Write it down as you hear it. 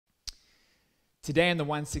Today on the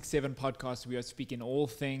 167 podcast, we are speaking all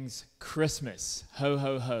things Christmas. Ho,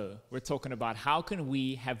 ho, ho. We're talking about how can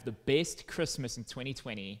we have the best Christmas in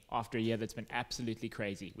 2020 after a year that's been absolutely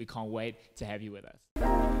crazy. We can't wait to have you with us. There's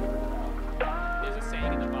a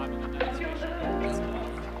saying in the Bible, and that's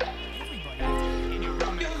everybody in your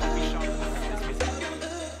room, in a coffee shop,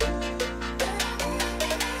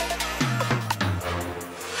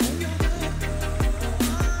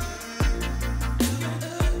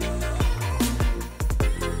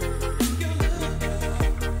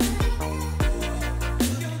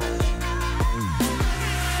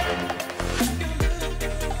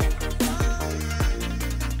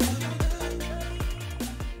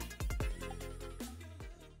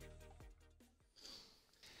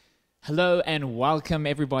 Hello and welcome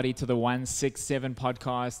everybody to the 167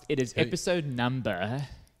 podcast. It is episode number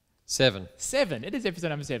 7. It is episode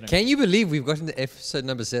number 7. Can you believe we've gotten to episode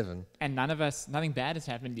number 7? And nothing bad has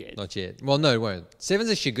happened yet. Not yet. Well, no, it won't. 7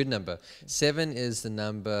 is actually a good number. 7 is the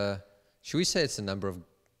number, should we say it's the number of,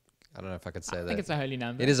 I don't know if I could say that. I think it's a holy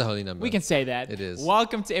number. It is a holy number. We can say that. It is.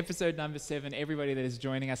 Welcome to episode number 7, everybody that is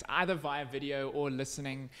joining us either via video or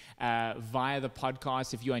listening via the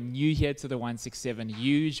podcast. If you are new here to the 167,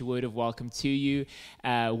 huge word of welcome to you.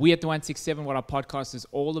 We at the 167, what our podcast is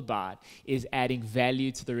all about is adding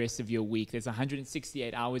value to the rest of your week. There's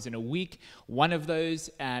 168 hours in a week. One of those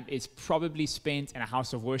is probably spent in a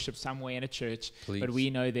house of worship somewhere in a church. Please. But we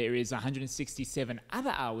know there is 167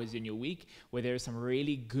 other hours in your week where there are some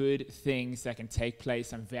really good things that can take place,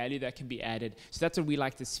 some value that can be added. So that's what we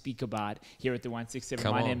like to speak about here at the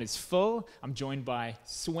 167. My name is Phil. I'm joined by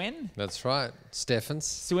Swen. That's right. Stephens.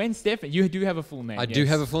 Swen Stephen. You do have a full name. I do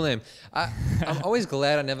have a full name. I'm always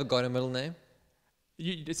glad I never got a middle name.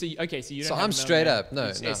 So you don't So have I'm a straight middle up. name. No,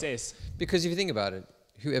 It's no. SS. Because if you think about it,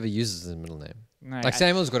 whoever uses a middle name. No, Like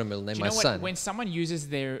Samuel's got a middle name, do you my know what? son. When someone uses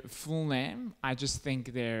their full name, I just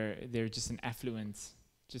think they're just an affluent.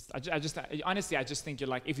 Honestly, I just think you're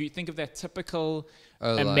like, if you think of that typical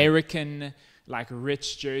American, like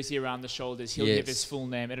rich jersey around the shoulders, he'll give his full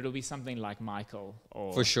name and it'll be something like Michael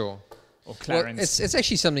or For sure. or Clarence. Well, it's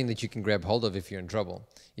actually something that you can grab hold of if you're in trouble.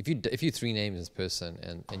 If you three names this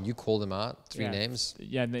person and you call them out three names,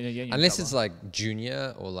 unless it's like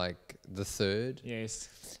Junior or like the third. Yes.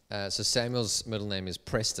 So Samuel's middle name is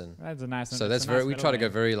Preston. That's a nice one. So that's very. We try to go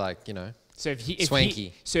very like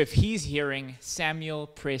swanky. If he's hearing Samuel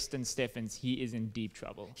Preston Stephens, he is in deep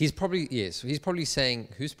trouble. He's probably saying,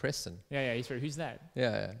 "Who's Preston?" Yeah. He's who's that?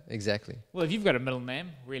 Yeah, exactly. Well, if you've got a middle name,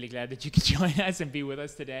 really glad that you could join us and be with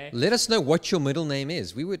us today. Let us know what your middle name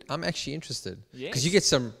is. I'm actually interested because you Yes. get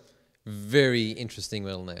some very interesting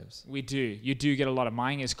middle names. We do. You do get a lot of.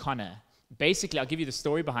 Mine is Connor. Basically, I'll give you the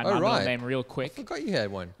story behind my right. middle name real quick. I forgot you had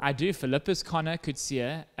one. I do. Philippus Connor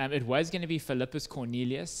Kutsia. It was going to be Philippus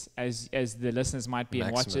Cornelius, as the listeners might be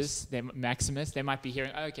and watchers. Maximus. They might be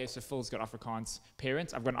hearing, oh, okay, so Phil's got Afrikaans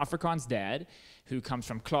parents. I've got an Afrikaans dad who comes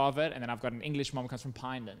from Klaver, and then I've got an English mom who comes from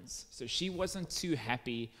Pinelands. So she wasn't too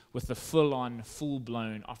happy with the full-on,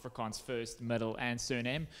 full-blown Afrikaans first, middle, and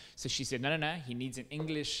surname. So she said, no, he needs an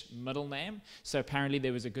English middle name. So apparently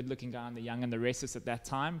there was a good-looking guy on The Young and the Restless at that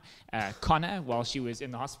time, Connor, while she was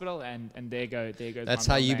in the hospital, and there goes. That's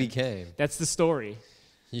my how middle you name. became. That's the story.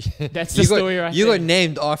 Yeah. That's the story right You there. got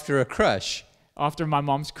named after a crush. After my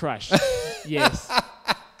mom's crush. Yes.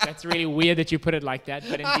 That's really weird that you put it like that,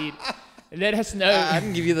 but indeed, let us know. I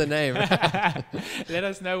didn't give you the name. Let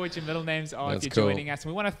us know what your middle names are if you're joining us.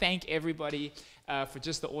 And we want to thank everybody for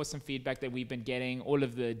just the awesome feedback that we've been getting, all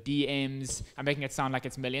of the DMs. I'm making it sound like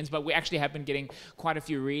it's millions, but we actually have been getting quite a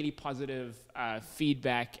few really positive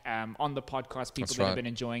feedback on the podcast, people that have been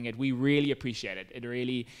enjoying it. We really appreciate it. It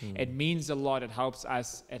really, it means a lot. It helps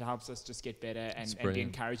us just get better and be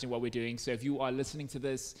encouraged in what we're doing. So if you are listening to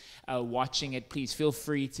this, watching it, please feel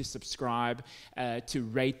free to subscribe, to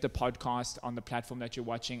rate the podcast on the platform that you're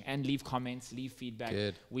watching, and leave comments, leave feedback.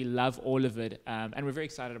 Good. We love all of it. And we're very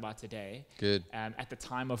excited about today. Good. At the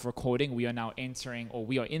time of recording, we are now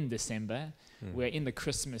we are in December. We're in the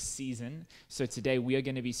Christmas season. So today we are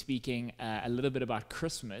going to be speaking a little bit about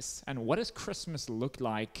Christmas and what does Christmas look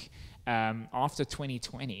like after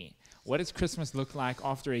 2020? What does Christmas look like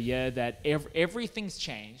after a year that everything's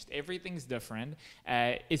changed, everything's different?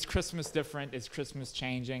 Is Christmas different? Is Christmas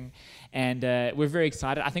changing? And we're very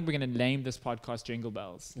excited. I think we're going to name this podcast Jingle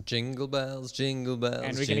Bells. Jingle bells, jingle bells,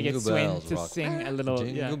 and we're going to get Swen to sing a little.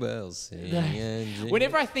 Jingle bells, sing and jingle.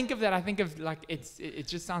 Whenever I think of that, I think of like it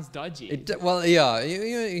just sounds dodgy. You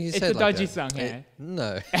it's said a dodgy that. song, yeah.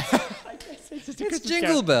 No. It's just a It's Christmas Jingle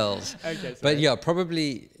carol. Bells. Okay, But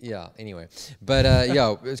sorry. anyway.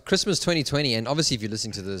 But Christmas Christmas 2020, and obviously if you're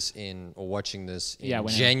listening to this or watching this in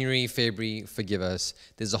January, February, forgive us,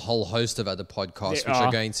 there's a whole host of other podcasts which are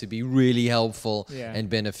going to be really helpful and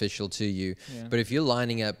beneficial to you. Yeah. But if you're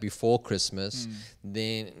lining up before Christmas,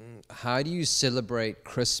 then how do you celebrate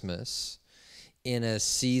Christmas in a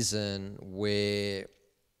season where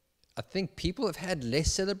I think people have had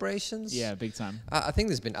less celebrations? Yeah, big time. I think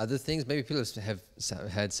there's been other things. Maybe people have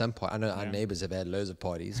had some party. I know our neighbors have had loads of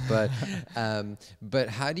parties, but but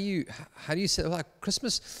how do you celebrate like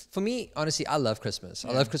Christmas? For me, honestly, I love Christmas.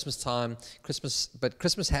 I love Christmas time. But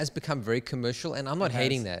Christmas has become very commercial, and I'm not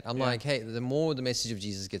hating that. I'm like, hey, the more the message of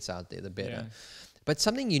Jesus gets out there, the better. Yeah. But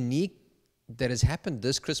something unique that has happened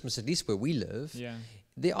this Christmas, at least where we live. Yeah.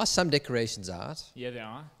 There are some decorations out. Yeah, there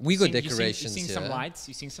are. We got decorations. You've seen some lights.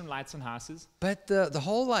 You've seen some lights on houses. But the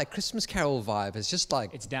whole like Christmas Carol vibe is just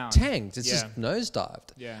like it's down. Tanked. It's just nosedived.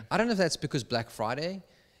 Yeah. I don't know if that's because Black Friday,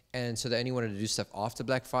 and so they only wanted to do stuff after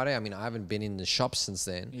Black Friday. I mean, I haven't been in the shop since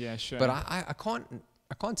then. Yeah, sure. But I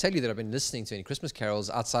can't tell you that I've been listening to any Christmas carols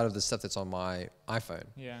outside of the stuff that's on my iPhone.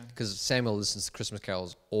 Yeah. Because Samuel listens to Christmas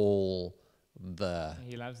carols all the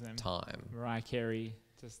he loves them. time. Mariah Carey.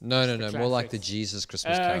 No, more like the Jesus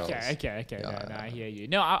Christmas carols. Okay. No, I hear you.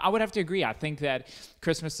 No, I would have to agree. I think that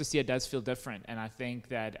Christmas this year does feel different, and I think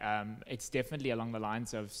that it's definitely along the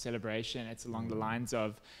lines of celebration. It's along the lines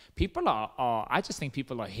of people are. I just think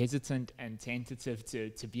people are hesitant and tentative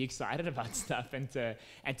to be excited about stuff and to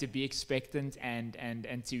be expectant and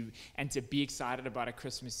to be excited about a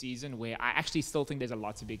Christmas season where I actually still think there's a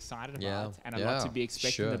lot to be excited about and a lot to be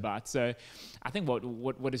expectant about. So I think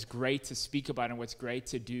what is great to speak about and what's great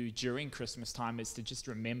to do during Christmas time is to just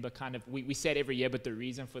remember kind of, we say it every year, but the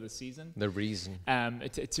reason for the season. The reason.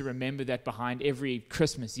 To remember that behind every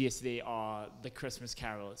Christmas, yes, there are the Christmas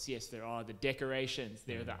carols. Yes, there are the decorations.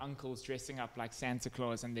 There are the uncles dressing up like Santa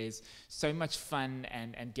Claus. And there's so much fun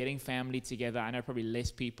and getting family together. I know probably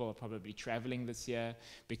less people are probably traveling this year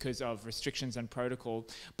because of restrictions and protocol.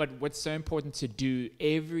 But what's so important to do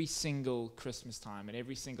every single Christmas time and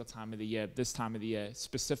every single time of the year, this time of the year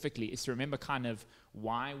specifically, is to remember kind of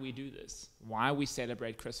why we do this, why we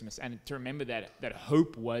celebrate Christmas, and to remember that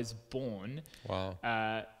hope was born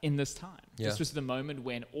in this time. Yeah. This was the moment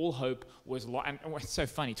when all hope was lost. And it's so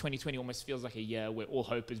funny, 2020 almost feels like a year where all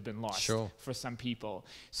hope has been lost for some people.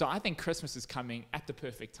 So I think Christmas is coming at the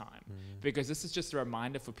perfect time because this is just a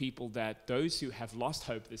reminder for people that those who have lost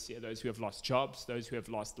hope this year, those who have lost jobs, those who have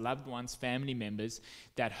lost loved ones, family members,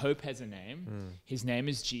 that hope has a name. His name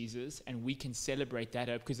is Jesus, and we can celebrate that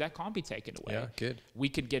hope because that can't be taken away. Yeah, good. We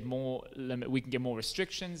could get more we can get more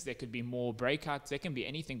restrictions, there could be more breakouts, there can be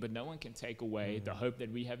anything, but no one can take away the hope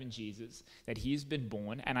that we have in Jesus, that he's been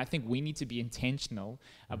born. And I think we need to be intentional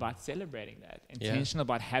about celebrating that, intentional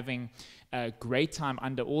about having a great time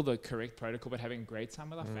under all the correct protocol, but having a great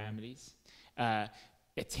time with our families,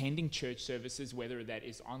 attending church services, whether that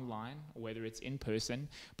is online or whether it's in person.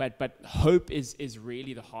 But hope is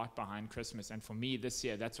really the heart behind Christmas. And for me this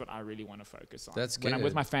year, that's what I really want to focus on. That's good. When I'm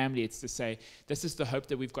with my family, it's to say, this is the hope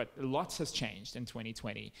that we've got. Lots has changed in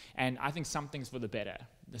 2020. And I think some things for the better.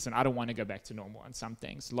 Listen, I don't want to go back to normal on some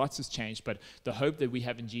things. Lots has changed, but the hope that we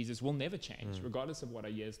have in Jesus will never change, regardless of what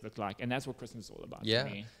our years look like. And that's what Christmas is all about to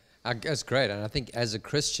me. That's great. And I think as a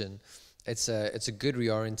Christian, it's a good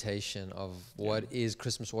reorientation of what is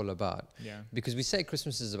Christmas all about. Yeah. Because we say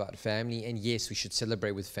Christmas is about family, and yes, we should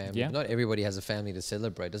celebrate with family. Yeah. Not everybody has a family to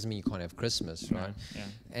celebrate. Doesn't mean you can't have Christmas, right? Yeah.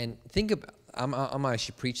 And think about, I'm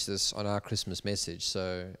actually preach this on our Christmas message,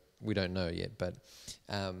 so we don't know yet, but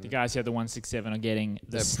the guys here at the 167 are getting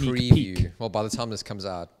the sneak preview. Peek. Well, by the time this comes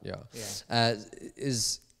out, even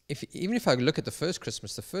if I look at the first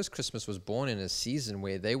Christmas was born in a season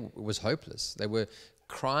where it was hopeless. They were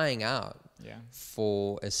crying out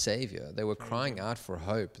for a savior. They were crying out for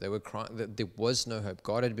hope. They were crying that there was no hope.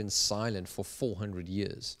 God had been silent for 400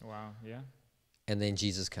 years. Wow, yeah. And then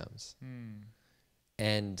Jesus comes.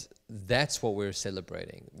 And that's what we're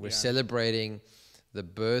celebrating. We're celebrating the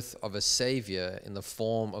birth of a savior in the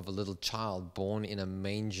form of a little child born in a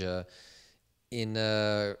manger, in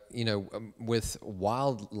with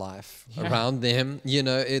wildlife around them.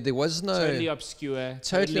 There was no totally obscure,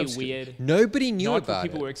 totally weird. Nobody knew about it. Not what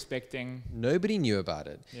people were expecting. Nobody knew about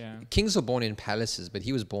it. Yeah. Kings were born in palaces, but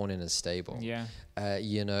he was born in a stable. Yeah.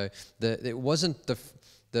 It wasn't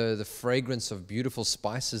the fragrance of beautiful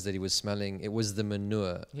spices that he was smelling. It was the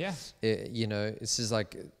manure. Yeah. It's just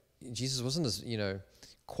like Jesus wasn't this,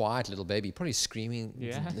 quiet little baby, probably screaming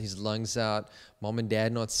his lungs out, mom and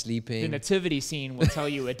dad not sleeping. The nativity scene will tell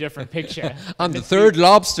you a different picture. I'm the third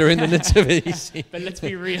lobster in the nativity scene. But let's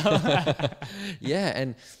be real.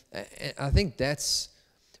 And I think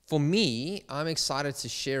for me, I'm excited to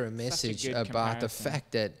share a message about the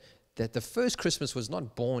fact that the first Christmas was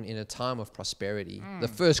not born in a time of prosperity. The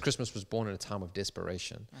first Christmas was born in a time of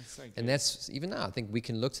desperation. That's so good. And that's, even now, I think we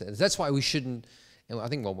can look to that. That's why we shouldn't, and I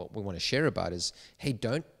think what we want to share about is, hey,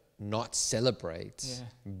 don't not celebrate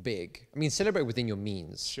big. I mean, celebrate within your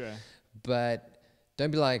means. Sure. But don't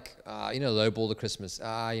be like, lowball the Christmas.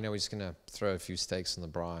 We're just going to throw a few steaks on the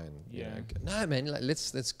braai. No, man,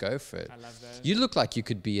 let's go for it. I love that. You look like you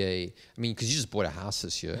could be because you just bought a house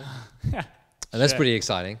this year. And that's pretty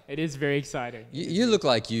exciting. It is very exciting. You look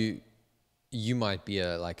like you might be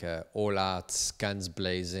a all-out, guns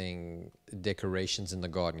blazing, decorations in the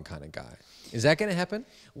garden kind of guy. Is that going to happen?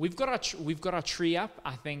 We've got our tree up.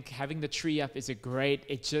 I think having the tree up is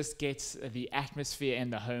it just gets the atmosphere in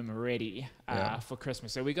the home ready for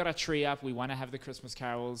Christmas. So we got our tree up. We want to have the Christmas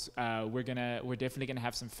carols. We're definitely gonna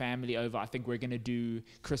have some family over. I think we're gonna do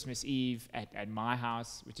Christmas Eve at my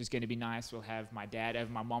house, which is gonna be nice. We'll have my dad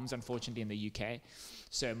over. My mom's unfortunately in the UK,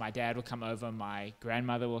 so my dad will come over. My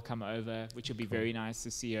grandmother will come over, which will be very nice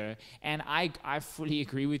to see her. And I fully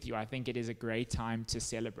agree with you. I think it is a great time to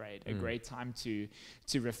celebrate, a great time to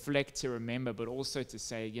reflect, to remember, but also to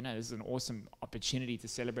say, this is an awesome opportunity to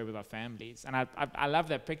celebrate with our families. And I love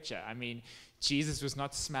that picture. I mean, Jesus was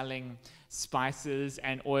not smelling spices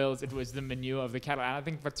and oils. It was the manure of the cattle. And I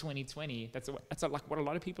think for 2020, that's like what a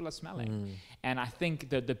lot of people are smelling. And I think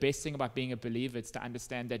the best thing about being a believer is to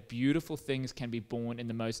understand that beautiful things can be born in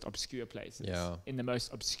the most obscure places, in the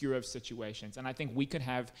most obscure of situations. And I think we could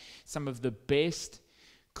have some of the best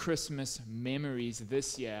Christmas memories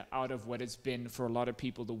this year out of what has been for a lot of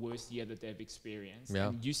people the worst year that they've experienced.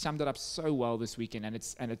 And you summed it up so well this weekend, and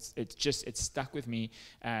it's stuck with me.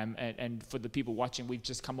 And for the people watching, we've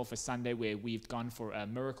just come off a Sunday where we've gone for a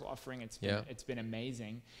miracle offering. It's been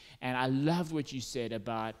amazing, and I loved what you said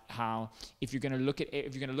about how if you're going to look at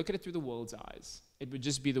it through the world's eyes, it would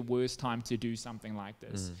just be the worst time to do something like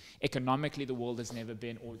this. Economically, the world has never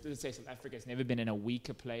been, or let's say South Africa has never been in a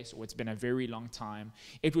weaker place, or it's been a very long time.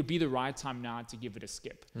 It would be the right time now to give it a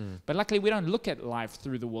skip. But luckily, we don't look at life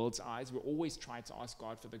through the world's eyes. We're always trying to ask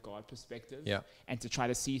God for the God perspective, and to try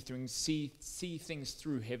to see things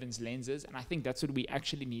through heaven's lenses. And I think that's what we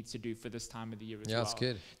actually need to do for this time of the year as well. That's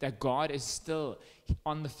good. That God is still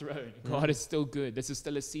on the throne. God is still good. This is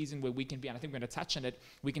still a season where we can be, and I think we're going to touch on it,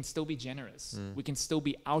 we can still be generous. We can still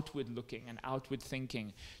be outward looking and outward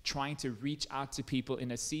thinking, trying to reach out to people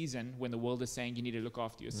in a season when the world is saying you need to look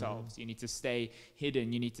after yourselves. You need to stay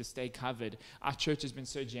hidden. You need to stay covered. Our church has been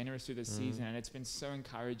so generous through this season, and it's been so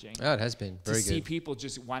encouraging. Oh, it has been very good. To see people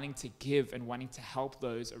just wanting to give and wanting to help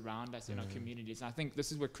those around us in our communities. And I think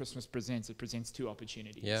this is what Christmas presents. It presents two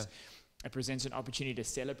opportunities. It presents an opportunity to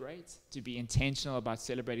celebrate, to be intentional about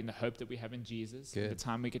celebrating the hope that we have in Jesus, the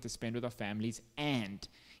time we get to spend with our families, and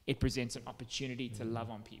it presents an opportunity to love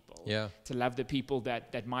on people, to love the people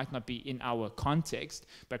that might not be in our context,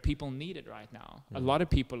 but people need it right now. A lot of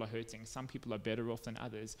people are hurting. Some people are better off than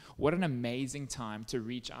others. What an amazing time to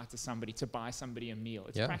reach out to somebody, to buy somebody a meal.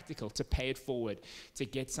 It's practical, to pay it forward, to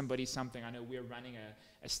get somebody something. I know we're running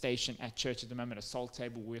a station at church at the moment, a salt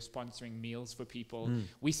table. We're sponsoring meals for people.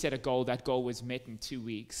 We set a goal. That goal was met in 2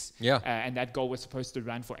 weeks. And that goal was supposed to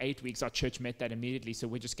run for 8 weeks. Our church met that immediately, so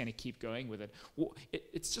we're just going to keep going with it.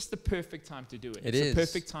 It's just the perfect time to do it. It's a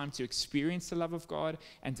perfect time to experience the love of God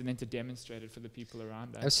and then to demonstrate it for the people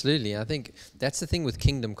around us. Absolutely. I think that's the thing with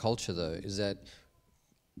kingdom culture, though, is that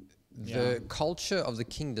the culture of the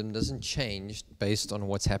kingdom doesn't change based on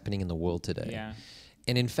what's happening in the world today.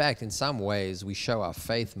 And in fact, in some ways, we show our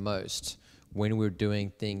faith most when we're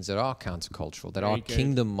doing things that are countercultural, that are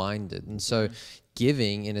kingdom-minded. And so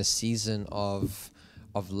giving in a season of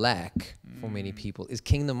lack for many people is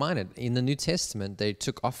kingdom-minded. In the New Testament, they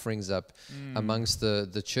took offerings up amongst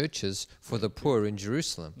the churches for the poor in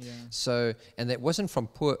Jerusalem. So, and that wasn't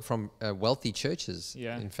from wealthy churches.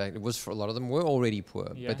 In fact, it was for a lot of them were already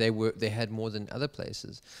poor, but they had more than other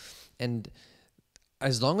places. And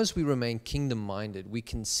as long as we remain kingdom-minded, we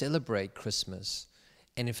can celebrate Christmas.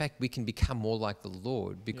 And in fact, we can become more like the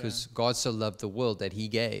Lord because God so loved the world that he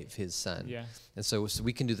gave his son. And so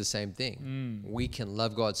we can do the same thing. We can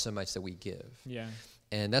love God so much that we give.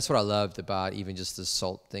 And that's what I loved about even just the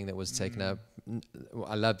salt thing that was taken up.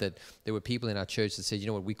 I love that there were people in our church that said, you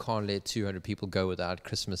know what, we can't let 200 people go without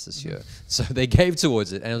Christmas this year. So they gave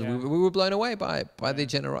towards it. And we were blown away by their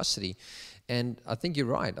generosity. And I think you're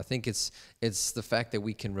right. I think it's the fact that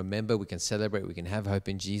we can remember, we can celebrate, we can have hope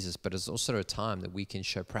in Jesus, but it's also a time that we can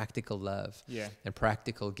show practical love and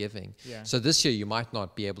practical giving. So this year you might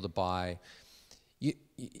not be able to buy,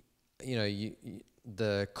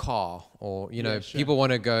 the car, or Yeah, sure. people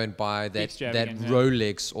want to go and buy that Extravagant, yeah.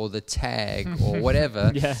 Rolex or the tag or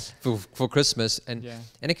whatever Yeah. for Christmas, and Yeah.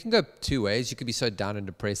 and it can go two ways. You could be so down and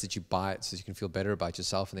depressed that you buy it so you can feel better about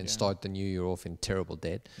yourself, and then Yeah. start the new year off in terrible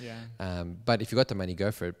debt. Yeah. But if you got the money,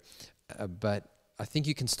 go for it. But I think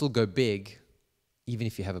you can still go big, even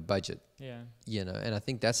if you have a budget. Yeah. And I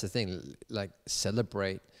think that's the thing. Like,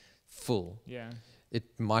 celebrate full. Yeah. It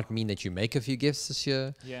might mean that you make a few gifts this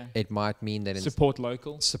year. Yeah. It might mean that Support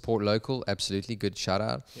local. support local. Absolutely, good shout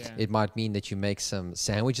out. Yeah. It might mean that you make some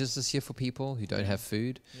sandwiches this year for people who don't have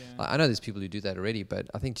food. Yeah. I know there's people who do that already, but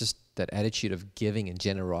I think just that attitude of giving and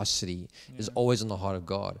generosity is always on the heart of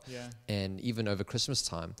God. Yeah. And even over Christmas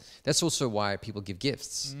time, that's also why people give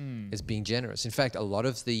gifts, is being generous. In fact, a lot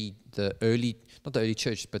of the early, not the early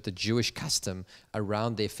church, but the Jewish custom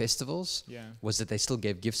around their festivals was that they still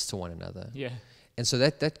gave gifts to one another. Yeah. And so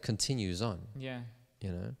that continues on, Yeah.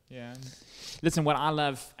 Yeah. Listen, what I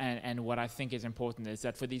love and what I think is important is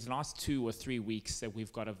that for these last 2 or 3 weeks that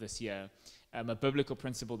we've got of this year, a biblical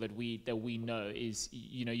principle that we know is,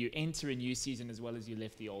 you enter a new season as well as you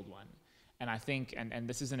left the old one. And I think, and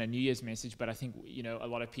this isn't a New Year's message, but I think, a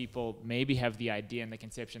lot of people maybe have the idea and the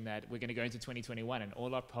conception that we're going to go into 2021 and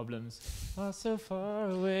all our problems are so far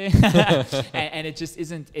away. and it just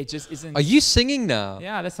isn't. Are you singing now?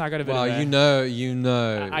 Yeah, that's how I got a bit wow, of a, you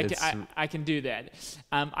know. I can do that.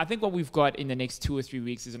 I think what we've got in the next 2 or 3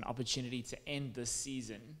 weeks is an opportunity to end this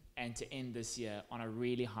season and to end this year on a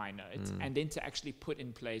really high note, and then to actually put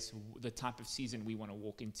in place the type of season we want to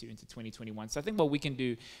walk into 2021. So I think what we can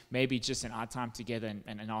do, maybe just in our time together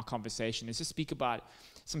and in our conversation, is just speak about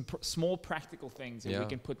some small practical things that we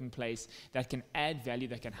can put in place that can add value,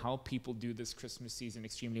 that can help people do this Christmas season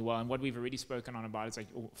extremely well. And what we've already spoken on about is, like,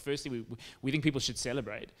 firstly, we think people should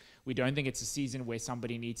celebrate. We don't think it's a season where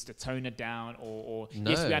somebody needs to tone it down, or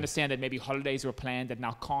No. yes, we understand that maybe holidays were planned that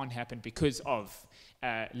now can't happen because of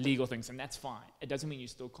legal things, and that's fine. It doesn't mean you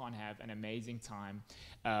still can't have an amazing time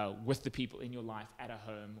with the people in your life at a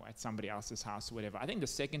home or at somebody else's house or whatever. I think the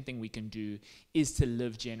second thing we can do is to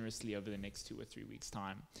live generously over the next 2 or 3 weeks'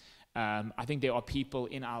 time. I think there are people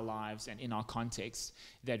in our lives and in our context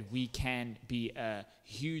that we can be a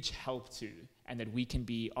huge help to, and that we can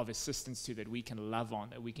be of assistance to, that we can love on,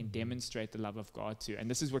 that we can demonstrate the love of God to. And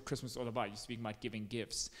this is what Christmas is all about. You're speaking about giving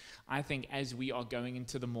gifts. I think as we are going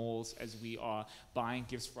into the malls, as we are buying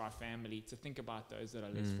gifts for our family, to think about those that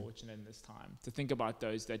are less fortunate in this time, to think about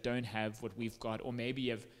those that don't have what we've got, or maybe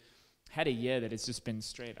have had a year that has just been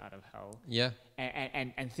straight out of hell. Yeah.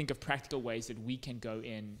 And think of practical ways that we can go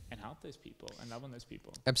in and help those people and love on those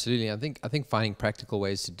people. Absolutely. I think finding practical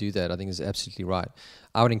ways to do that, I think, is absolutely right.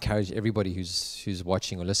 I would encourage everybody who's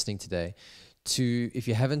watching or listening today to, if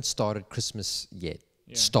you haven't started Christmas yet,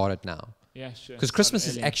 start it now. Yeah, sure. Because Christmas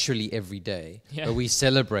is actually every day, but we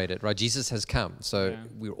celebrate it, right? Jesus has come, so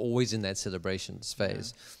we're always in that celebrations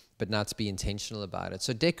phase. But now to be intentional about it.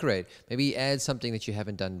 So decorate. Maybe add something that you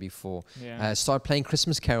haven't done before. Start playing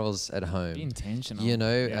Christmas carols at home. Be intentional.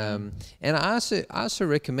 And I also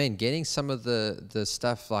recommend getting some of the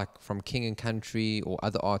stuff like from King and Country or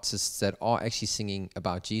other artists that are actually singing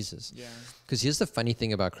about Jesus. Because here's the funny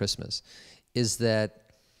thing about Christmas, is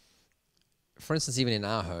that, for instance, even in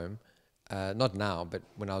our home, not now, but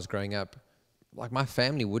when I was growing up, like, my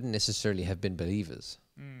family wouldn't necessarily have been believers.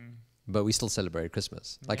 But we still celebrated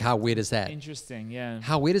Christmas. Like, how weird is that? Interesting, yeah.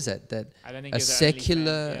 How weird is that? That I don't think a you're the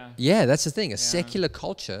secular, only fan, that's the thing. A secular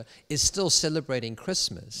culture is still celebrating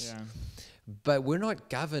Christmas. But we're not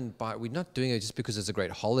governed by, we're not doing it just because it's a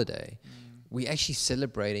great holiday. We're actually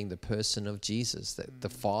celebrating the person of Jesus, that the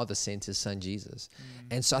Father sent his son Jesus.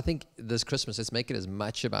 And so I think this Christmas, let's make it as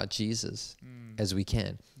much about Jesus as we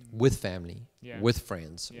can, with family, with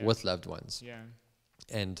friends, with loved ones.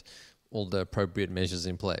 And all the appropriate measures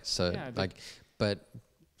in place. So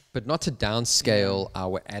but not to downscale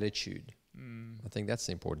our attitude. I think that's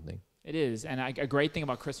the important thing. It is. And a great thing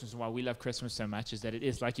about Christmas, and why we love Christmas so much, is that it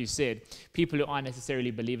is, like you said, people who aren't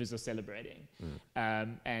necessarily believers are celebrating.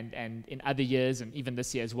 And in other years, and even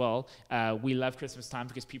this year as well, we love Christmas time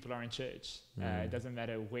because people are in church. It doesn't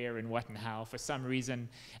matter where and what and how. For some reason,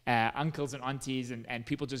 uncles and aunties and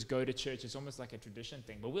people just go to church. It's almost like a tradition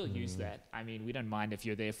thing, but we'll use that. I mean, we don't mind if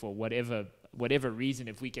you're there for whatever reason.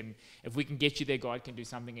 If we can get you there, God can do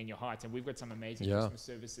something in your heart. And we've got some amazing Christmas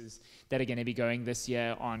services that are going to be going this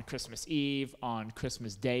year on Christmas Eve, on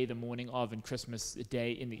Christmas Day, the morning of, and Christmas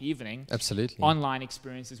Day in the evening. Absolutely. Online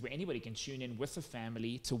experiences where anybody can tune in with a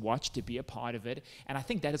family to watch, to be a part of it. And I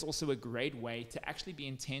think that is also a great way to actually be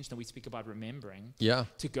intentional. We speak about remembering.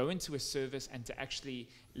 To go into a service and to actually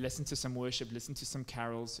listen to some worship, listen to some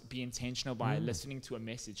carols, be intentional by listening to a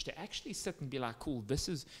message, to actually sit and be like, cool, this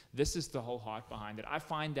is the whole heart behind it. I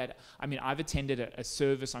find that, I mean, I've attended a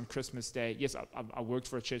service on Christmas Day. Yes, I worked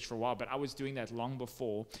for a church for a while, but I was doing that long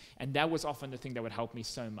before, and that was often the thing that would help me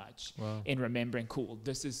so much in remembering, cool,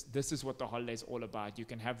 this is what the holiday is all about. You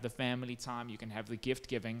can have the family time, you can have the gift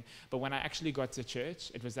giving, but when I actually got to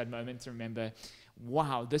church, it was that moment to remember,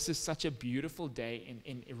 wow, this is such a beautiful day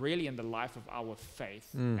in the life of our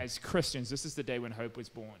faith. As Christians, this is the day when hope was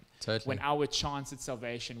born. Totally. When our chance at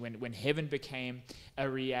salvation, when heaven became a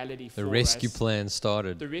reality for us. The rescue plan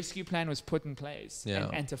started. The rescue plan was put in place. Yeah.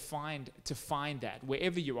 And to find that,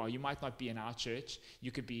 wherever you are, you might not be in our church,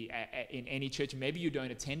 you could be in any church, maybe you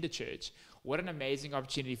don't attend a church. What an amazing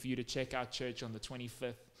opportunity for you to check out church on the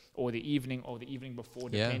 25th. Or the evening before,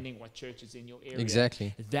 depending what church is in your area.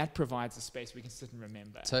 Exactly. That provides a space we can sit and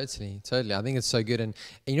remember. Totally. I think it's so good. And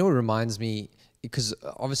you know what reminds me, because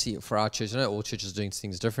obviously for our church, I know all churches are doing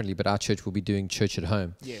things differently, but our church will be doing church at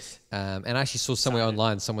home. Yes. And I actually saw somewhere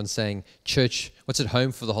online, someone saying church, what's at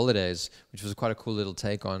home for the holidays, which was quite a cool little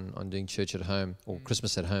take on doing church at home or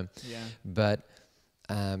Christmas at home. Yeah. But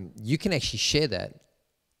you can actually share that.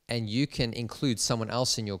 And you can include someone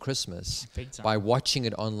else in your Christmas by watching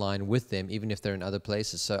it online with them, even if they're in other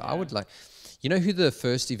places. So I would like, you know who the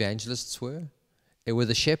first evangelists were? It were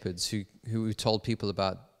the shepherds who told people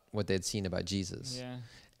about what they'd seen about Jesus. Yeah.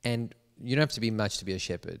 And you don't have to be much to be a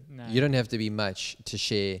shepherd. No. You don't have to be much to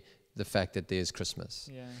share the fact that there's Christmas.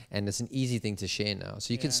 Yeah. And it's an easy thing to share now.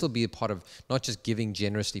 So you can still be a part of not just giving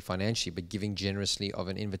generously financially, but giving generously of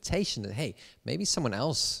an invitation that, hey, maybe someone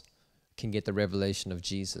else can get the revelation of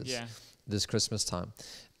Jesus this Christmas time.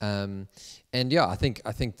 And I think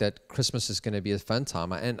that Christmas is going to be a fun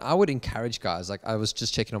time. And I would encourage guys, like I was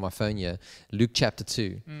just checking on my phone here, Luke chapter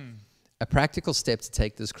 2. A practical step to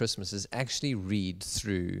take this Christmas is actually read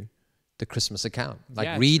through the Christmas account.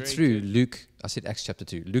 Like read through Luke. I said Acts chapter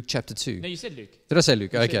 2. Luke chapter 2. No, you said Luke. Did I say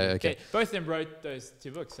Luke? Okay. Both of them wrote those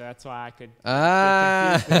two books, so that's why I could.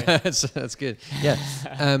 That's good. Yeah.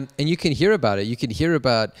 And you can hear about it. You can hear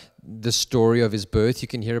about the story of his birth. You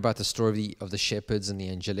can hear about the story of the shepherds and the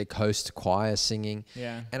angelic host choir singing.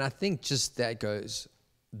 Yeah. And I think just that goes,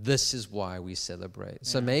 this is why we celebrate.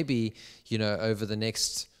 So maybe, over the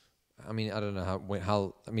next, I mean, I don't know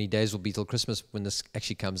how many days will be till Christmas when this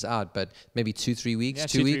actually comes out, but maybe 2-3 weeks, yeah,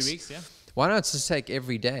 2 weeks. 3 weeks, yeah. Why not just take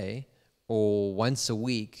every day or once a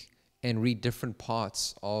week and read different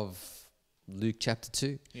parts of Luke chapter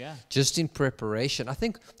 2? Yeah. Just in preparation. I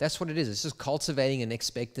think that's what it is. It's just cultivating an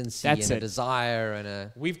expectancy a desire and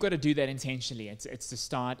a... We've got to do that intentionally. It's to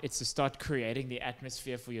start creating the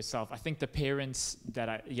atmosphere for yourself. I think the parents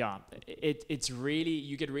that it's really,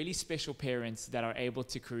 you get really special parents that are able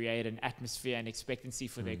to create an atmosphere and expectancy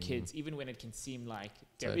for their kids, even when it can seem like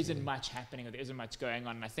there isn't much happening or there isn't much going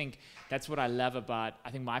on. And I think that's what I love about,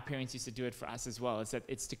 I think my parents used to do it for us as well. It's that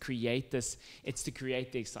it's to create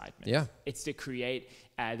the excitement. Yeah. It's to create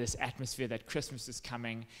this atmosphere that Christmas is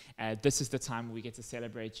coming. This is the time we get to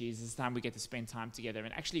celebrate Jesus. It's the time we get to spend time together.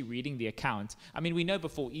 And actually reading the account. I mean, we know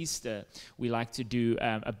before Easter, we like to do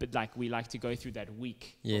a bit like we like to go through that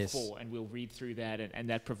week before, and we'll read through that, and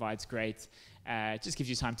that provides great. It just gives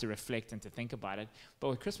you time to reflect and to think about it. But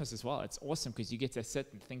with Christmas as well, it's awesome because you get to sit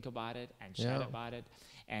and think about it and chat about it,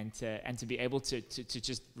 and to be able to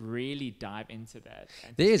just really dive into that.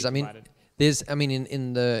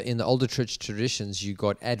 In the older church traditions, you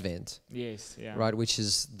got Advent. Yes, yeah. Right, which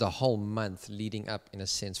is the whole month leading up, in a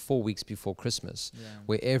sense, 4 weeks before Christmas,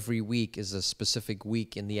 where every week is a specific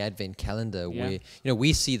week in the Advent calendar. Where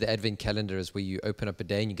we see the Advent calendar as where you open up a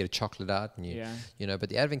day and you get a chocolate out, and but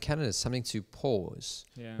the Advent calendar is something to pause,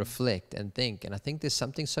 reflect, and think. And I think there's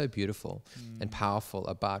something so beautiful and powerful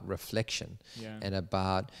about reflection and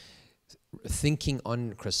about thinking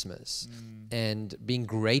on Christmas and being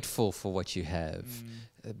grateful for what you have,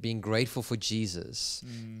 being grateful for Jesus,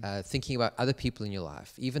 thinking about other people in your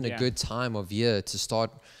life, even a good time of year to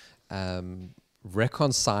start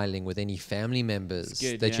reconciling with any family members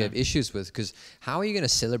that you have issues with, because how are you going to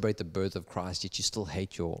celebrate the birth of Christ yet you still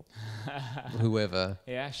hate your whoever?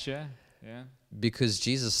 Yeah, sure. Yeah. Because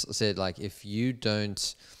Jesus said, like, if you've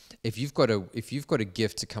got a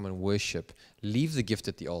gift to come and worship, leave the gift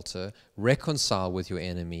at the altar, reconcile with your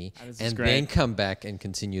enemy, and then come back and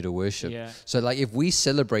continue to worship. Yeah. So, like, if we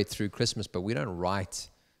celebrate through Christmas, but we don't write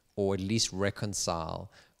or at least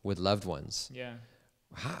reconcile with loved ones,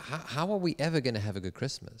 how are we ever going to have a good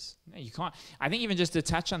Christmas? No, you can't. I think even just to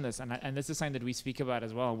touch on this, and this is something that we speak about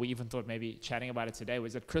as well, we even thought maybe chatting about it today,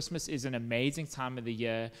 was that Christmas is an amazing time of the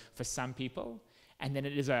year for some people, And then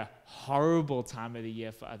it is a horrible time of the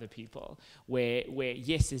year for other people where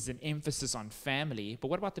yes, there's an emphasis on family, but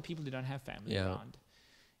what about the people who don't have family around?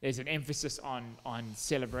 There's an emphasis on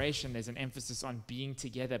celebration. There's an emphasis on being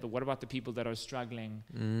together. But what about the people that are struggling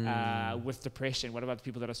with depression? What about the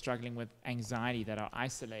people that are struggling with anxiety, that are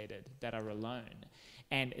isolated, that are alone?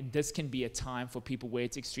 And this can be a time for people where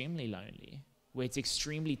it's extremely lonely, where it's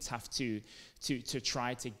extremely tough to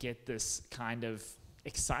try to get this kind of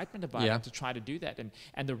excitement about it, to try to do that,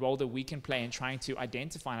 and the role that we can play in trying to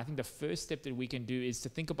identify. And I think the first step that we can do is to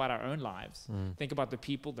think about our own lives, think about the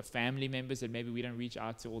people, the family members that maybe we don't reach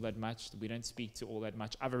out to all that much, that we don't speak to all that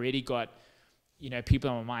much. I've already got people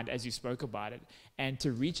in my mind as you spoke about it, and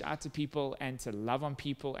to reach out to people and to love on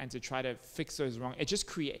people and to try to fix those wrong. It's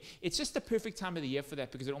just the perfect time of the year for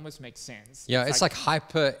that, because it almost makes sense. Yeah, it's like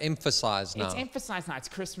hyper emphasized now. It's emphasized now. It's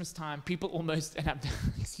Christmas time. People almost, and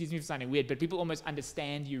excuse me for sounding weird, but people almost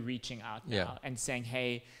understand you reaching out now and saying,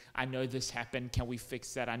 hey, I know this happened. Can we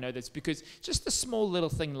fix that? I know this, because just a small little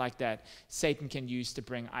thing like that, Satan can use to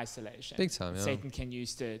bring isolation. Big time, yeah. Satan can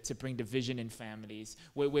use to bring division in families.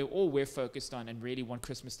 Where all we're focused on and really want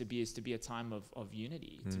Christmas to be is to be a time of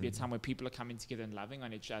unity, to be a time where people are coming together and loving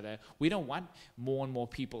on each other. We don't want more and more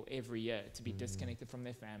people every year to be disconnected from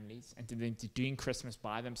their families and to doing Christmas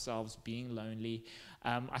by themselves, being lonely.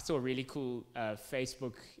 I saw a really cool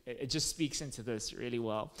Facebook. It just speaks into this really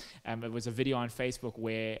well. It was a video on Facebook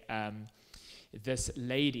where this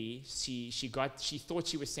lady, she thought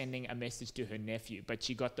she was sending a message to her nephew, but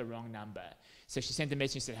she got the wrong number. So she sent a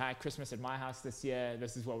message and said, "Hi, Christmas at my house this year.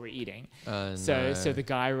 This is what we're eating." So the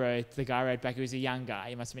guy wrote back. He was a young guy.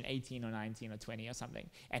 He must have been 18 or 19 or 20 or something.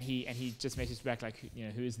 And he just messaged back like,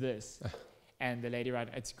 who is this? And the lady wrote,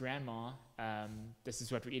 "It's grandma. This is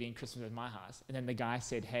what we're eating Christmas at my house." And then the guy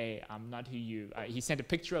said, "Hey, I'm not who you." He sent a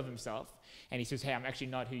picture of himself, and he says, "Hey, I'm actually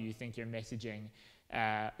not who you think you're messaging.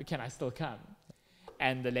 Can I still come?"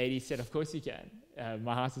 And the lady said, "Of course you can.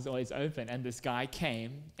 My house is always open." And this guy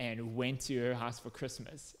came and went to her house for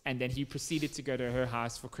Christmas. And then he proceeded to go to her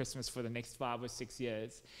house for Christmas for the next 5 or 6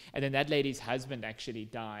 years. And then that lady's husband actually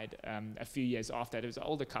died a few years after that. It was an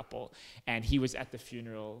older couple. And he was at the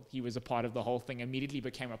funeral. He was a part of the whole thing, immediately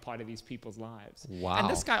became a part of these people's lives. Wow. And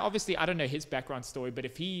this guy, obviously, I don't know his background story, but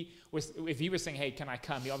if he was saying, "Hey, can I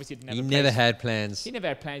come?" He obviously didn't have a place. He never had plans. He never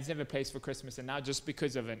had plans. He never had a place for Christmas. And now just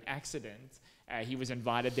because of an accident, he was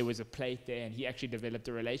invited, there was a plate there, and he actually developed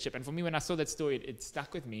a relationship. And for me, when I saw that story, it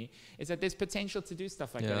stuck with me, is that there's potential to do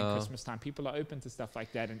stuff like that in Christmas time. People are open to stuff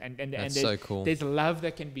like that. And That's there's, so cool. There's love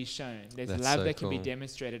that can be shown. There's That's love so that can be cool.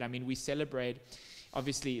 demonstrated. I mean, we celebrate,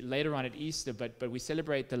 obviously, later on at Easter, but we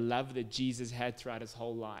celebrate the love that Jesus had throughout his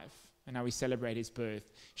whole life. And now we celebrate his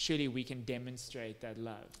birth. Surely we can demonstrate that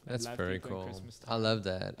love. That's love very people in cool. Christmas time. I love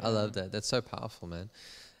that. I love that. That's so powerful, man.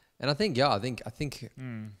 And I think,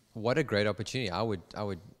 what a great opportunity. I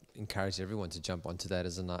would encourage everyone to jump onto that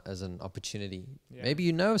as an opportunity. Yeah. Maybe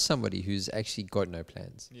you know somebody who's actually got no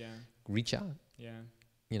plans. Yeah. Reach out. Yeah.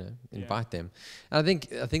 Invite them. And I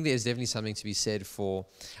think there's definitely something to be said for.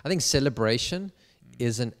 I think celebration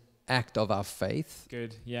is an act of our faith.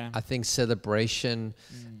 Good. Yeah. I think celebration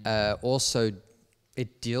also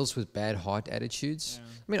it deals with bad heart attitudes. Yeah.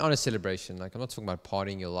 I mean, on a celebration, like I'm not talking about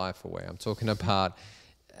partying your life away. I'm talking about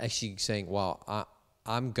actually saying, "Wow,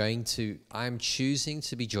 I'm choosing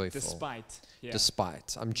to be joyful.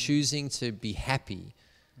 Despite. I'm choosing to be happy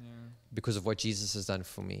because of what Jesus has done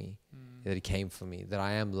for me, that he came for me, that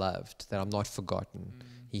I am loved, that I'm not forgotten.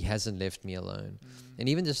 He hasn't left me alone." And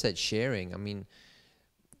even just that sharing, I mean,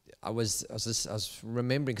 I was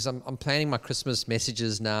remembering, because I'm planning my Christmas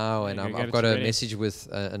messages now, and I've got a message with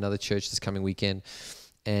another church this coming weekend,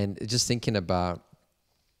 and just thinking about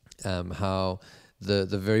how the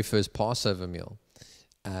very first Passover meal,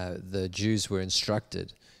 the Jews were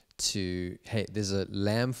instructed to, hey, there's a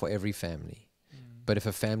lamb for every family, but if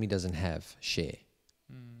a family doesn't have, share.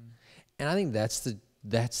 And I think that's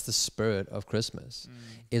the spirit of Christmas.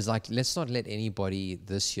 Is like, let's not let anybody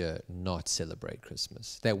this year not celebrate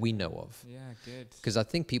Christmas that we know of. Yeah, good. Because I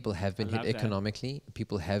think people have been hit economically,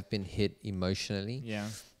 people have been hit emotionally,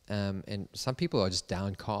 and some people are just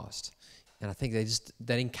downcast. And I think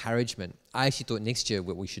that encouragement. I actually thought next year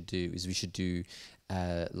what we should do is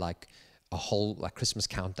like a whole like Christmas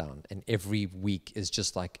countdown, and every week is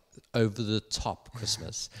just like over the top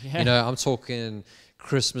Christmas. I'm talking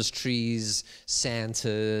Christmas trees,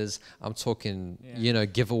 Santas, I'm talking,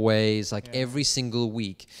 giveaways, like every single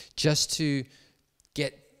week, just to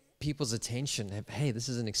get people's attention. Hey, this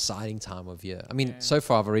is an exciting time of year. I mean, so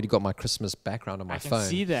far I've already got my Christmas background on my phone. I can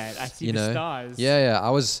see that. I see the stars.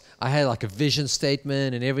 Yeah. I had like a vision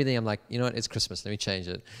statement and everything. I'm like, you know what? It's Christmas. Let me change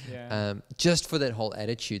it. Yeah. Just for that whole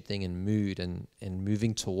attitude thing and mood and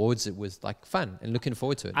moving towards it was like fun and looking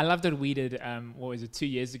forward to it. I love that we did, 2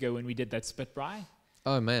 years ago when we did that spit braai?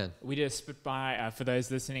 Oh, man. We did a spit braai. For those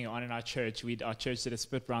listening on in our church, our church did a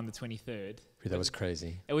spit braai on the 23rd. That was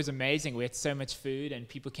crazy. It was amazing. We had so much food, and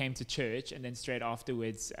people came to church, and then straight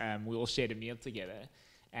afterwards, we all shared a meal together.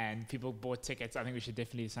 And people bought tickets. I think we should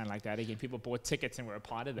definitely sound like that again. People bought tickets and were a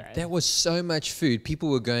part of that. That was so much food. People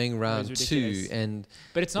were going around too,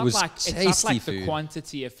 but it's not like the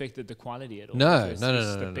quantity affected the quality at all. No.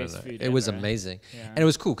 It was amazing, and it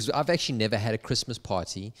was cool because I've actually never had a Christmas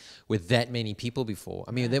party with that many people before.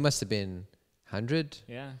 I mean, there must have been 100.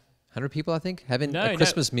 Yeah. 100 people, I think, having a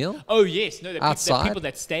Christmas meal. Oh yes, no, outside. The people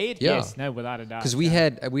that stayed. Yeah. Yes, no, without a doubt. Because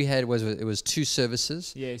it was 2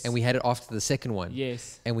 services. Yes. And we had it after the second one.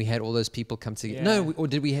 Yes. And we had all those people come together. Yeah. No, or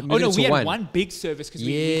did we have? We had one big service because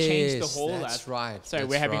we changed the hall. That's right. So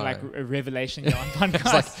we're having like a revelation here on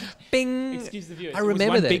podcast. It's like, bing. Excuse the viewers. I remember it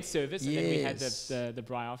was one that big service, and then we had the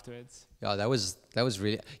braai afterwards. Yeah, that was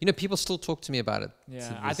really. People still talk to me about it.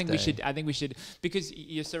 Yeah, I think we should because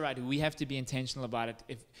you're so right. We have to be intentional about it.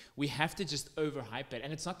 If we have to just overhype it,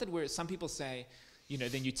 and it's not that some people say,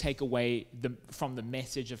 then you take away from the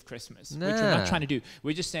message of Christmas, which we're not trying to do.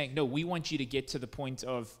 We're just saying, no, we want you to get to the point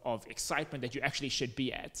of excitement that you actually should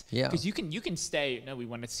be at. Yeah. Because you can stay, no, we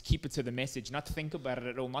want to keep it to the message, not think about it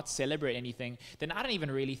at all, not celebrate anything. Then I don't even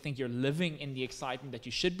really think you're living in the excitement that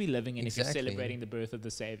you should be living in if you're celebrating the birth of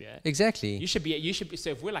the Savior. Exactly. You should be.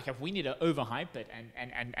 So if we need to overhype it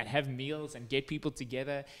and have meals and get people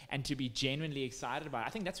together and to be genuinely excited about it,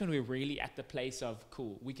 I think that's when we're really at the place of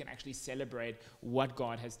cool. We can actually celebrate what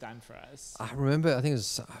God has done for us. I remember,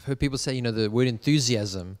 I've heard people say, the word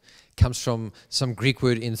enthusiasm comes from some Greek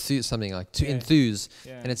word something like to enthuse,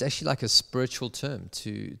 and it's actually like a spiritual term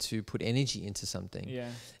to put energy into something. Yeah.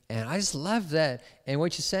 And I just love that. And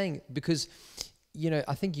what you're saying, because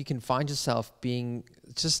I think you can find yourself being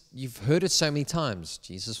you've heard it so many times.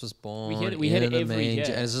 Jesus was born. We hear it every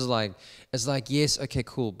manger, year. and it's like yes, okay,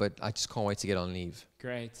 cool, but I just can't wait to get on leave.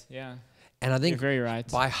 Great, yeah. And I think you're very right.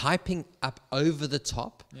 By hyping up over the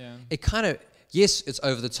top, yeah. It kind of, yes, it's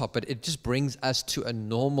over the top, but it just brings us to a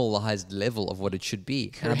normalized level of what it should be.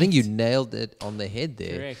 Correct. And I think you nailed it on the head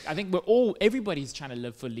there. Correct. I think everybody's trying to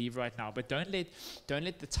live for leave right now, but don't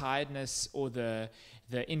let the tiredness or the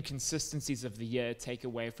inconsistencies of the year take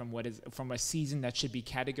away from from a season that should be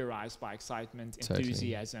categorized by excitement,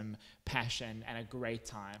 enthusiasm, passion, and a great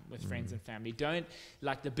time with friends and family. Don't,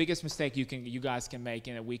 like, the biggest mistake you guys can make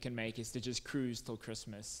and that we can make is to just cruise till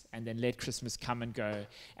Christmas and then let Christmas come and go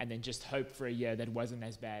and then just hope for a year that wasn't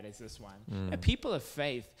as bad as this one. People of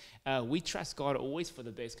faith, we trust God always for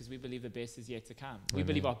the best because we believe the best is yet to come. We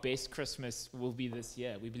believe our best Christmas will be this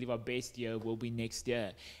year. We believe our best year will be next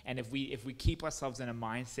year. And if we keep ourselves in a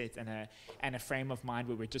mindset and a frame of mind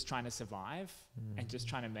where we're just trying to survive and just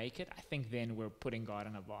trying to make it, I think then we're putting God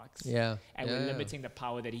in a box. Yeah. And we're limiting the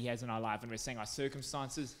power that he has in our life, and we're saying our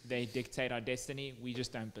circumstances, they dictate our destiny. We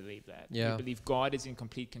just don't believe that. Yeah. We believe God is in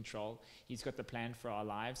complete control. He's got the plan for our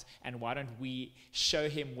lives, and why don't we show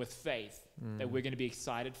him with faith that we're going to be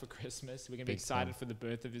excited for Christmas, we're going to be excited for the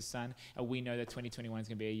birth of his son, and we know that 2021 is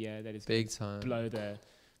going to be a year that is going to blow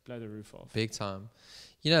the roof off. Big time.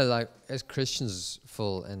 Like as Christians,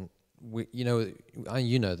 Phil, and we, you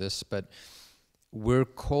know this, but we're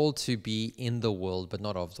called to be in the world, but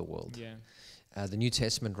not of the world. Yeah. The New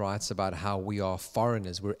Testament writes about how we are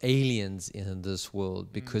foreigners, we're aliens in this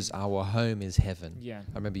world because our home is heaven. Yeah.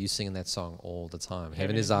 I remember you singing that song all the time.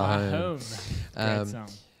 Heaven is our home. Great song.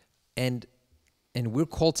 And we're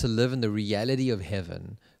called to live in the reality of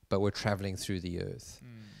heaven, but we're traveling through the earth.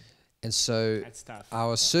 And so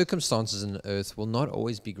our circumstances in the earth will not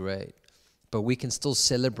always be great, but we can still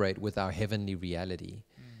celebrate with our heavenly reality.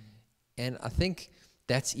 And I think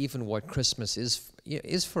that's even what Christmas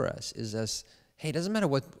is for us, is us, hey, it doesn't matter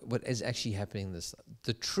what is actually happening.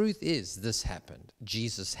 The truth is this happened.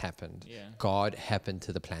 Jesus happened. Yeah. God happened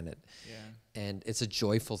to the planet. Yeah. And it's a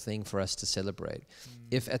joyful thing for us to celebrate.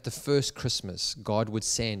 If at the first Christmas, God would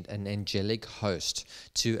send an angelic host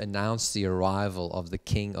to announce the arrival of the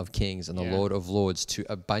King of Kings and the Lord of Lords to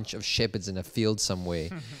a bunch of shepherds in a field somewhere,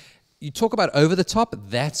 you talk about over the top,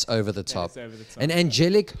 that's over the top. Over the top. An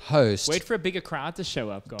angelic host. Wait for a bigger crowd to show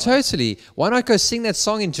up, God. Totally. Why not go sing that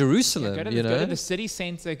song in Jerusalem? Go to the city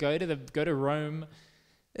center, go to Rome.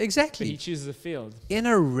 Exactly. But he chooses a field. In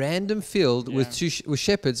a random field with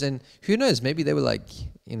shepherds, and who knows, maybe they were like,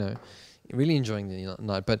 really enjoying the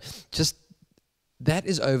night. But just that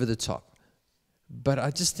is over the top. But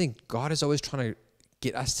I just think God is always trying to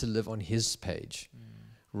get us to live on His page,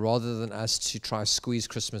 rather than us to try squeeze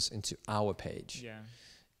Christmas into our page,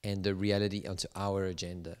 and the reality onto our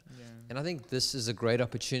agenda. And I think this is a great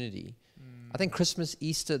opportunity. I think Christmas,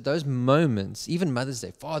 Easter, those moments, even Mother's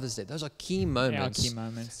Day, Father's Day, those are key moments. Key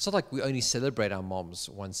moments. It's not like we only celebrate our moms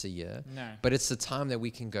once a year, but it's the time that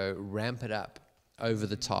we can go ramp it up over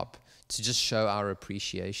the top to just show our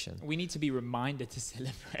appreciation. We need to be reminded to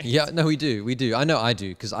celebrate. Yeah, no, we do. I know I do,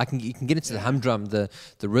 because you can get into the humdrum, the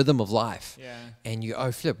rhythm of life. And you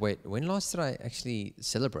flip, wait, when last did I actually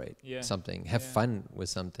celebrate something, have fun with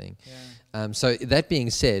something? So that being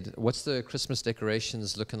said, what's the Christmas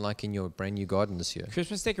decorations looking like in your brand new garden this year?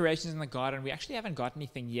 Christmas decorations in the garden, we actually haven't got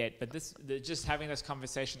anything yet, but just having this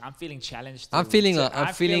conversation, I'm feeling challenged. I'm feeling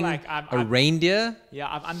like a reindeer.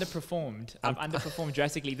 Yeah, I've underperformed. I've underperformed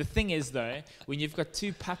drastically. The thing is, though, when you've got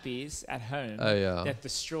two puppies at home that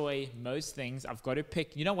destroy most things, I've got to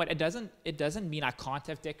pick. You know what? It doesn't mean I can't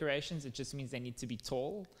have decorations. It just means they need to be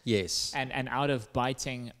tall. Yes. And out of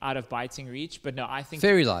biting reach. But no, I think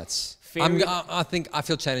fairy lights. I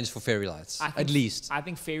feel challenged for fairy lights. At least. I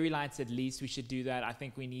think fairy lights. At least we should do that. I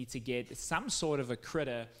think we need to get some sort of a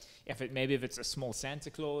critter. Maybe if it's a small Santa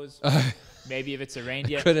Claus, maybe if it's a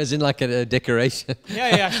reindeer. Critters in like a decoration.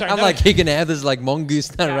 Sorry, I'm like, you're gonna have this like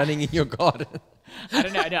mongoose now running in your garden. I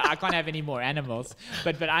don't know. No, I can't have any more animals.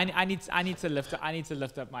 But I need to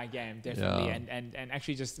lift up my game, definitely, and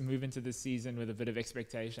actually just move into this season with a bit of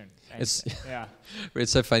expectation. It's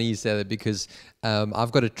so funny you say that, because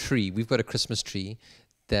I've got a tree. We've got a Christmas tree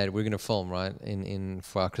that we're gonna film right in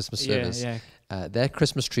for our Christmas service. That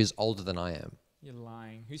Christmas tree is older than I am. You're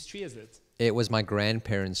lying. Whose tree is it? It was my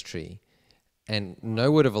grandparents' tree. And no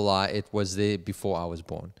word of a lie, it was there before I was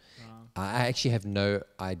born. Wow. I actually have no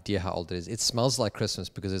idea how old it is. It smells like Christmas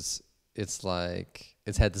because it's like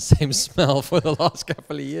it's had the same smell for the last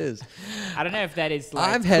couple of years. I don't know if that is like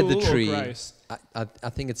I've had cool the tree. Or gross. I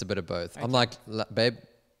think it's a bit of both. Okay. I'm like, babe,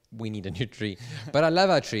 we need a new tree. But I love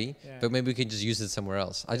our tree, but maybe we can just use it somewhere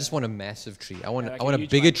else. I just want a massive tree. I want a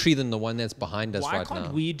bigger tree than the one that's behind us right now. Why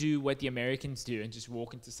can't we do what the Americans do and just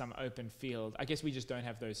walk into some open field? I guess we just don't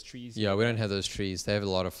have those trees. Yeah, we don't have those trees. They have a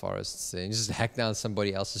lot of forests. And you just hack down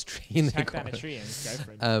somebody else's tree in the garden. Hack down a tree and just go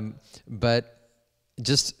for it. But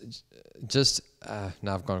just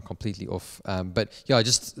now I've gone completely off. But yeah,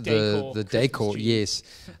 just the decor. Yes.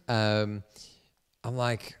 I'm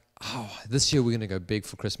like, this year we're gonna go big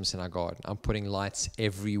for Christmas in our garden. I'm putting lights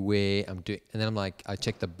everywhere. And then I'm like, I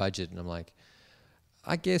check the budget, and I'm like,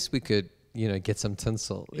 I guess we could, get some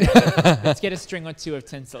tinsel. Let's get a string or two of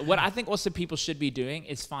tinsel. What I think also people should be doing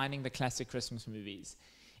is finding the classic Christmas movies.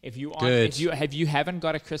 If you haven't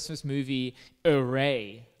got a Christmas movie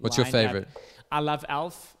array, what's your favorite? I love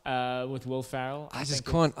Elf with Will Ferrell. I just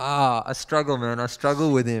can't. I struggle, man. I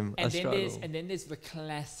struggle with him. And then there's the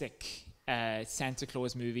classic Santa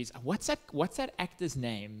Claus movies. What's that actor's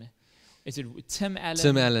name? Is it Tim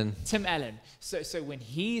Allen? Tim Allen. So when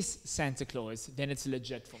he's Santa Claus, then it's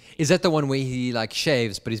legit for me. Is that the one where he like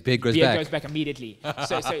shaves, but his beard goes back? Goes back immediately.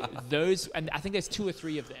 so those, and I think there's 2 or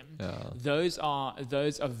 3 of them. Yeah. Those are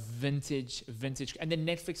vintage. And then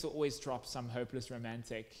Netflix will always drop some hopeless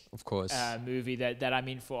romantic, of course, movie that I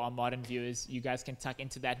mean for our modern viewers, you guys can tuck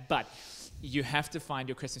into that. But you have to find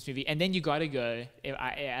your Christmas movie, and then you got to go.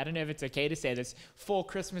 I don't know if it's okay to say this. 4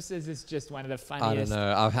 Christmases is just one of the funniest. I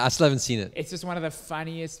don't know. I still haven't seen it. It's just one of the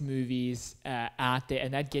funniest movies out there,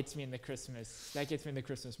 and that gets me in the Christmas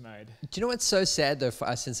mode. Do you know what's so sad though for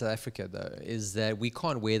us in South Africa though is that we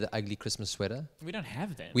can't wear the ugly Christmas sweater. We don't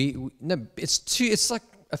have them. No, it's like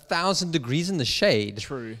 1,000 degrees in the shade.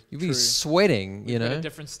 True. You'd be sweating. We've got a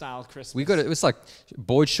different style Christmas. It was like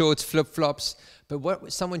board shorts, flip flops. But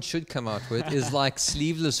what someone should come out with is like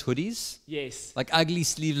sleeveless hoodies. Yes. Like ugly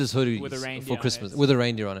sleeveless hoodies with a reindeer for Christmas, with a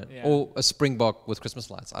reindeer on it, or a springbok with Christmas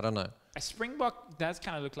lights. I don't know. A springbok does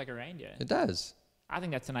kind of look like a reindeer. It does. I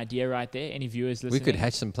think that's an idea right there. Any viewers listening? We could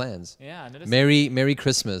hatch some plans. Yeah. Merry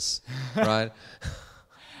Christmas, right?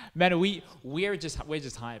 Man, we're just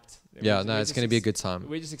hyped. It's going to be a good time.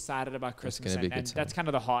 We're just excited about Christmas, it's gonna be a good time. That's kind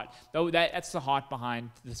of the heart. That's the heart behind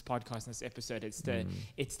this podcast and this episode.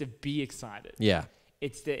 It's to be excited. Yeah.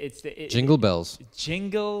 It's the Jingle Bells.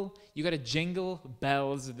 You got to jingle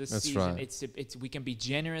bells this season. Right. It's we can be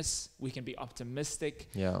generous, we can be optimistic,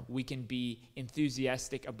 we can be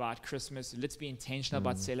enthusiastic about Christmas. Let's be intentional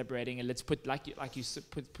about celebrating, and let's put like you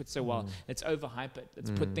put so well. Let's overhype it. Let's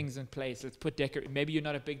put things in place. Let's put maybe you're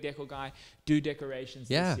not a big decor guy. Do decorations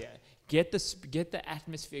this year. get the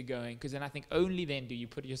atmosphere going, because then I think only then do you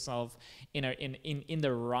put yourself in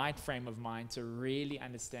the right frame of mind to really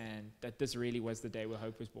understand that this really was the day where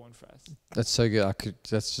hope was born for us. That's so good.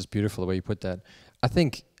 That's just beautiful the way you put that. I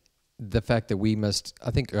think the fact that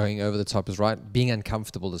I think going over the top is right. Being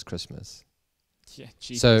uncomfortable is Christmas. Yeah,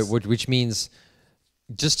 Jesus. So which means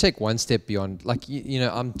just take one step beyond. Like,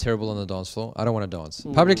 I'm terrible on the dance floor. I don't want to dance.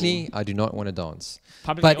 Ooh. Publicly, I do not want to dance.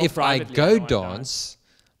 Publicly but if I go dance,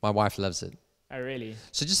 my wife loves it. Oh, really?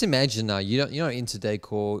 So just imagine now, you're not into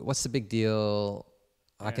decor. What's the big deal?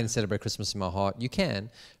 I can celebrate Christmas in my heart. You can,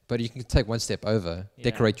 but you can take one step over.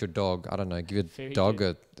 Decorate your dog. I don't know. Give your dog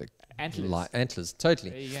antlers. Totally.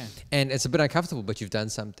 There you go. And it's a bit uncomfortable, but you've done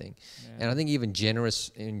something. Yeah. And I think even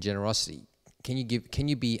generosity. Can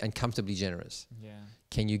you be uncomfortably generous? Yeah.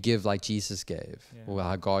 Can you give like Jesus gave, or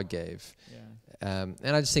how God gave? Yeah.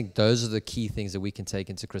 And I just think those are the key things that we can take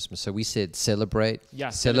into Christmas. So we said celebrate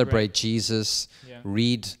Jesus,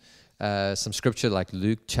 read some scripture like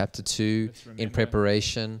Luke chapter 2 in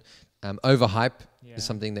preparation. Overhype is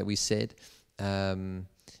something that we said. And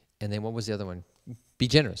then what was the other one? Be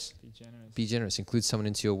generous. Be generous. Include someone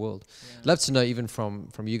into your world. Yeah. Love to know, even from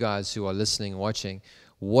you guys who are listening and watching,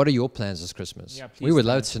 what are your plans this Christmas? Yeah, we would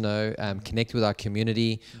love to know. Connect with our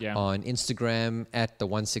community on Instagram at the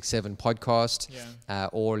 167 podcast,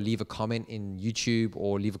 or leave a comment in YouTube,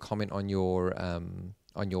 or leave a comment on your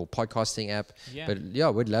podcasting app. Yeah. But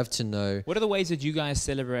we'd love to know. What are the ways that you guys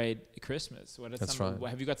celebrate Christmas?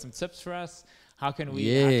 Have you got some tips for us? How can we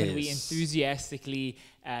enthusiastically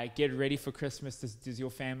get ready for Christmas? Does your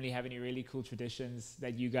family have any really cool traditions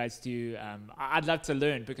that you guys do? I'd love to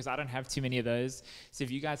learn, because I don't have too many of those. So if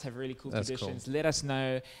you guys have really cool traditions, let us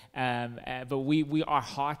know. But our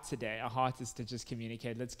heart today, our heart is to just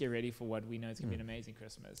communicate. Let's get ready for what we know is going to be an amazing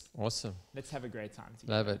Christmas. Awesome. Let's have a great time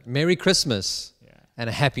together. Love it. Merry Christmas and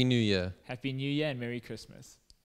a Happy New Year. Happy New Year and Merry Christmas.